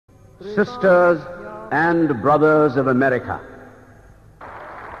sisters and brothers of America.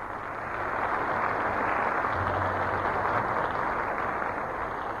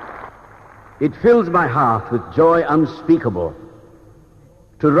 It fills my heart with joy unspeakable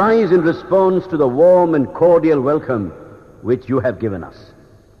to rise in response to the warm and cordial welcome which you have given us.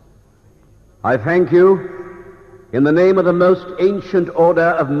 I thank you in the name of the most ancient order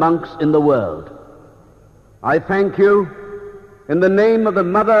of monks in the world. I thank you in the name of the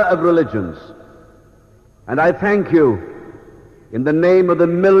mother of religions. And I thank you in the name of the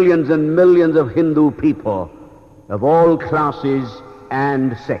millions and millions of Hindu people of all classes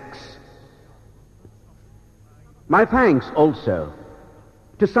and sects. My thanks also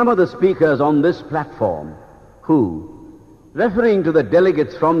to some of the speakers on this platform who, referring to the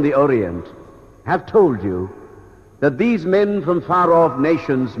delegates from the Orient, have told you that these men from far-off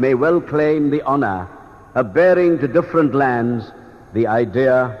nations may well claim the honor of bearing to different lands the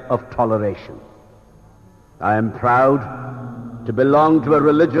idea of toleration. I am proud to belong to a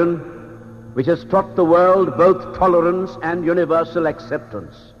religion which has taught the world both tolerance and universal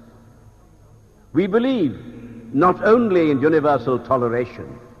acceptance. We believe not only in universal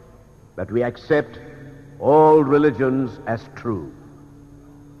toleration, but we accept all religions as true.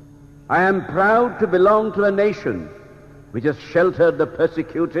 I am proud to belong to a nation which has sheltered the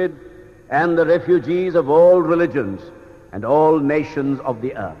persecuted and the refugees of all religions and all nations of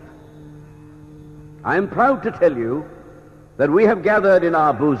the earth. I am proud to tell you that we have gathered in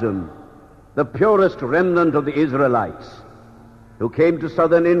our bosom the purest remnant of the Israelites who came to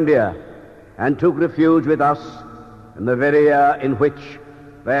southern India and took refuge with us in the very year in which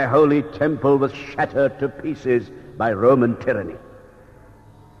their holy temple was shattered to pieces by Roman tyranny.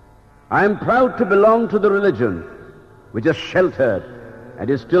 I am proud to belong to the religion which has sheltered and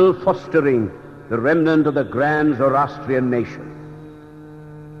is still fostering the remnant of the grand Zoroastrian nation.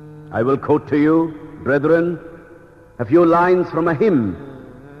 I will quote to you, brethren, a few lines from a hymn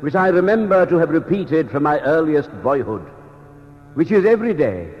which I remember to have repeated from my earliest boyhood, which is every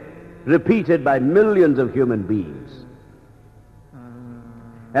day repeated by millions of human beings.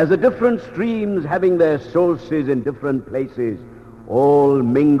 As the different streams having their sources in different places all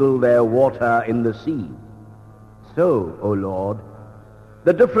mingle their water in the sea, so, O Lord,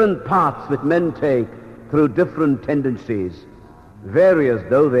 the different paths that men take through different tendencies, various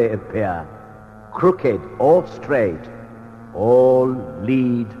though they appear, crooked or straight, all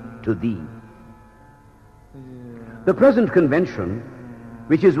lead to Thee. The present convention,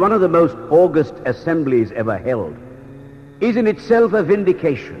 which is one of the most august assemblies ever held, is in itself a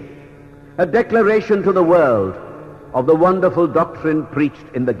vindication, a declaration to the world of the wonderful doctrine preached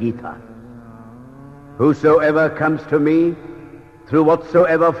in the Gita. Whosoever comes to me, through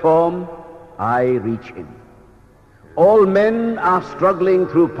whatsoever form, I reach him. All men are struggling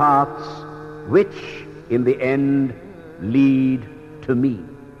through paths which, in the end, lead to me.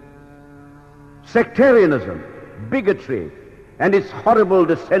 Sectarianism, bigotry, and its horrible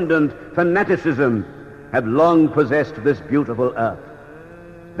descendant, fanaticism, have long possessed this beautiful earth.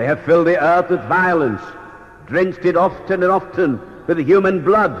 They have filled the earth with violence, drenched it often and often with human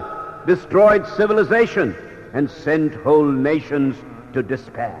blood, destroyed civilization, and sent whole nations to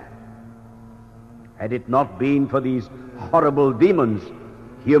despair. Had it not been for these horrible demons,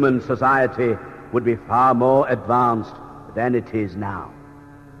 human society would be far more advanced than it is now.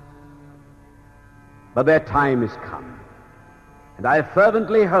 But their time is come, and I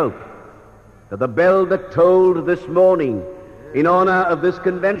fervently hope that the bell that tolled this morning in honor of this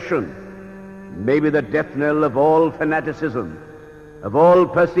convention may be the death knell of all fanaticism, of all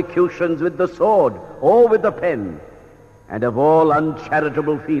persecutions with the sword or with the pen, and of all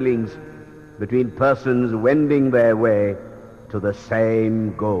uncharitable feelings between persons wending their way to the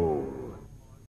same goal.